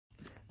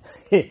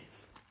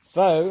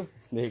So,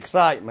 the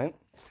excitement,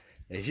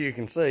 as you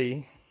can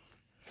see,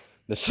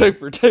 the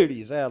Super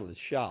Duty is out of the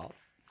shop.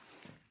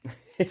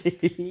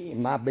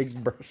 My big,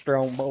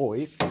 strong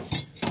boys,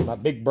 my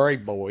big,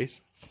 brave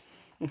boys.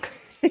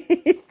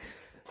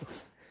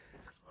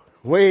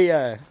 We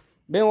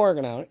been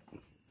working on it.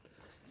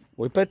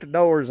 We put the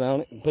doors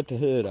on it and put the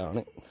hood on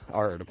it,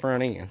 or the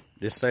front end,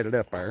 just set it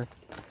up there.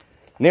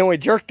 And then we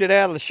jerked it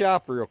out of the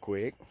shop real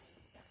quick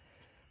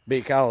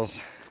because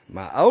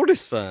my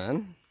oldest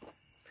son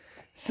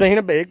seen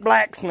a big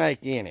black snake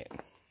in it.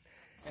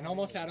 And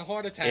almost had a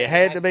heart attack. It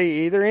had to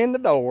be either in the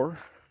door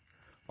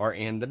or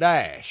in the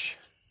dash.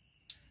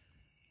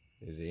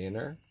 Is he in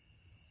there?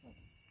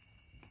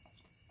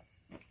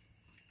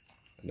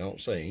 I don't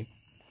see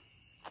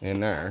him in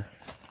there.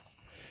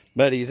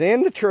 But he's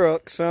in the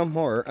truck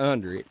somewhere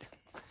under it,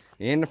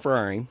 in the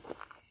frame.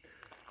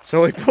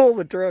 So we pulled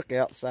the truck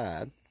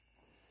outside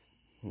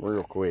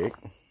real quick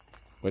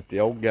with the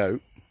old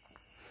goat.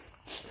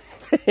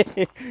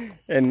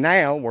 And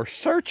now we're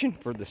searching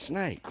for the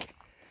snake.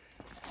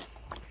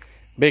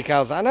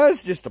 Because I know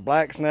it's just a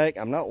black snake.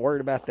 I'm not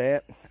worried about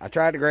that. I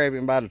tried to grab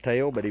him by the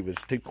tail, but he was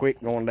too quick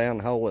going down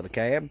the hole of the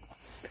cab.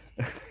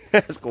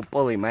 I was going to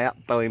pull him out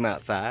and throw him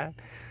outside.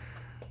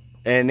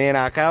 And then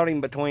I caught him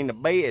between the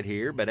bed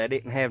here, but I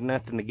didn't have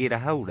nothing to get a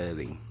hold of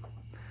him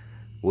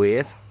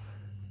with.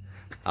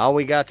 All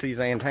we got's these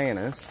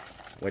antennas,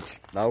 which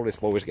the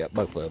oldest boy's got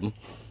both of them.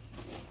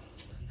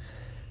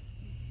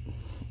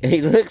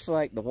 He looks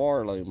like the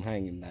war loom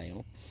hanging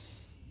down.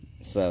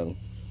 So,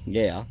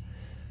 yeah.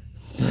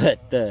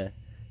 But,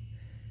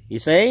 you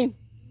see?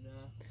 No.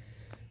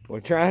 We're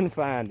trying to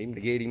find him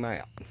to get him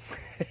out.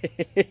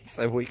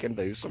 So we can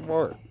do some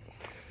work.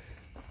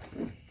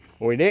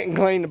 We didn't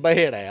clean the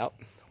bed out.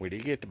 We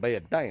did get the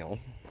bed down.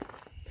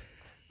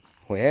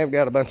 We have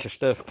got a bunch of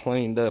stuff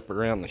cleaned up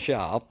around the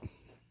shop.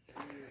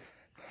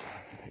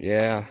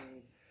 Yeah.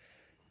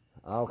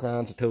 All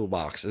kinds of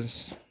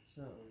toolboxes.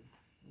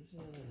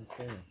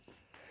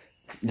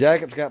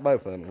 Jacob's got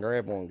both of them.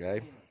 Grab one,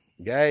 Gabe.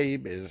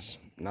 Gabe is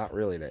not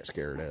really that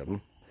scared of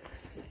them.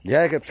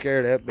 Jacob's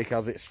scared of it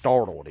because it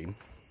startled him.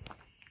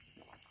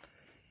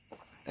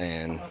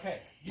 And okay,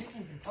 you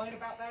can complain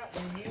about that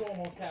when you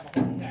almost have a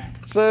heart attack.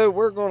 So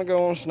we're going to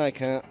go on a snake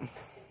hunt.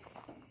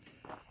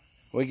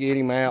 We get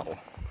him out.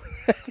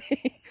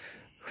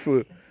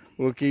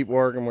 We'll keep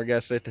working. We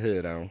got to set the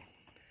hood on.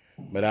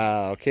 But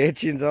I'll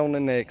catch you on the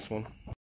next one.